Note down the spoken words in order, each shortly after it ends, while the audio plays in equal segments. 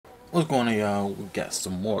What's going on, y'all? We got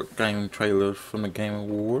some more game trailers from the Game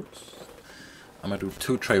Awards. I'm gonna do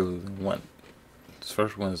two trailers in one. This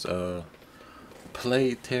first one is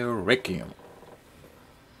Plague Tale Requiem.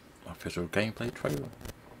 Official gameplay trailer.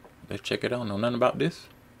 Let's check it out. Know nothing about this.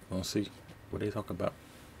 We're gonna see what they talk about.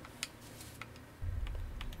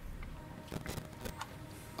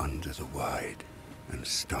 Under the wide and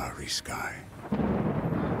starry sky,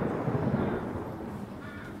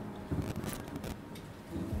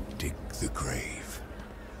 dig the grave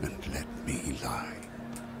and let me lie.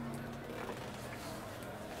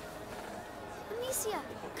 Amicia,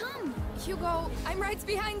 come! Hugo, I'm right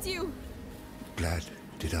behind you! Glad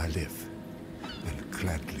did I live, and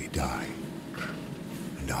gladly die,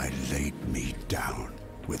 and I laid me down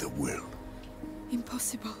with a will.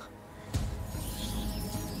 Impossible.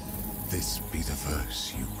 This be the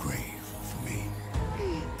verse you grave for me.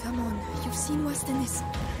 Come on, you've seen worse than this.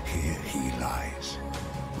 Here he lies,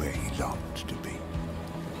 where he longed to be.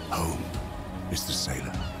 Home is the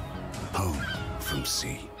sailor, home from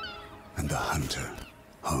sea, and the hunter,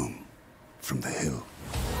 home from the hill.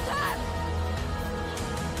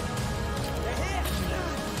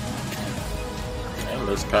 That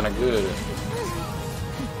looks kind of good.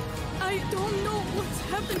 I don't know what's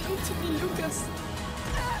happening to me, Lucas.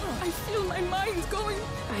 I feel my mind going.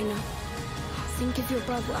 I know. Think of your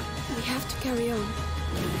brother. We have to carry on.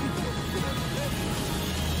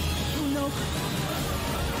 Oh no.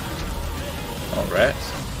 Alright.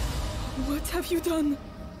 What have you done?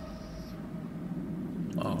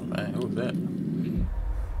 Oh man, who's that?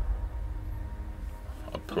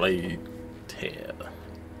 A Plague Tale.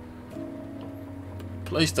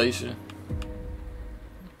 PlayStation.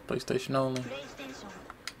 PlayStation only.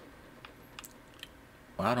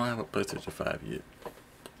 Well, I don't have a PlayStation 5 yet.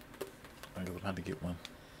 I will have to get one.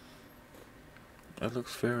 That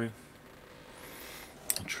looks very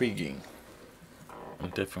intriguing. I'm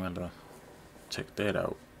definitely gonna check that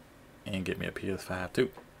out and get me a PS5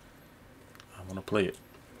 too. I wanna play it.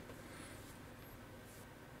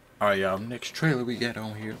 Alright, y'all, next trailer we got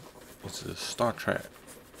on here is a Star Trek.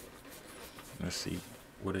 Let's see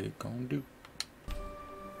what they gonna do.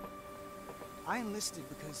 I enlisted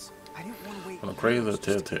because I didn't want to wait. Gonna crazy years or just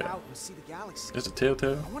to get Telltale? out and see the galaxy. It's a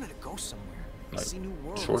Telltale? I wanted to go somewhere, Like, see new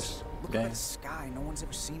worlds, choice look game? up at a sky no one's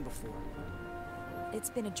ever seen before. It's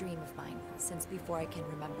been a dream of mine since before I can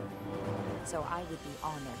remember. So I would be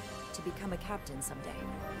honored to become a captain someday.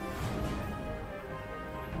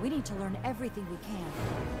 We need to learn everything we can.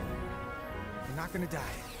 You're not gonna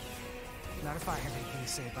die. Not if I have anything to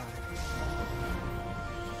say about it.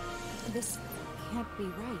 This can't be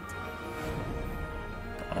right.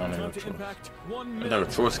 I don't know. Another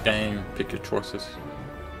choice game. Pick your choices.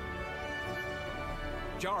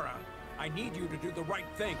 Jara, I need you to do the right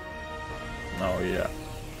thing. Oh yeah.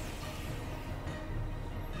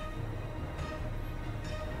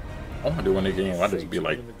 I want to do in the game. I just be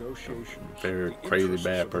like very crazy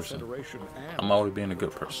bad person. I'm always being a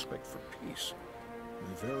good person. For peace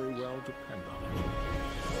may very well depend on it.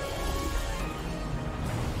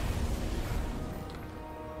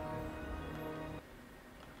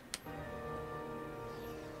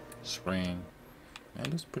 Spring. Man,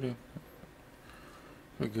 this is pretty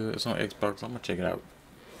good. It's on Xbox. I'm gonna check it out.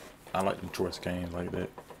 I like them choice games like that.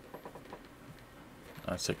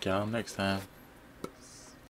 I'll check y'all next time.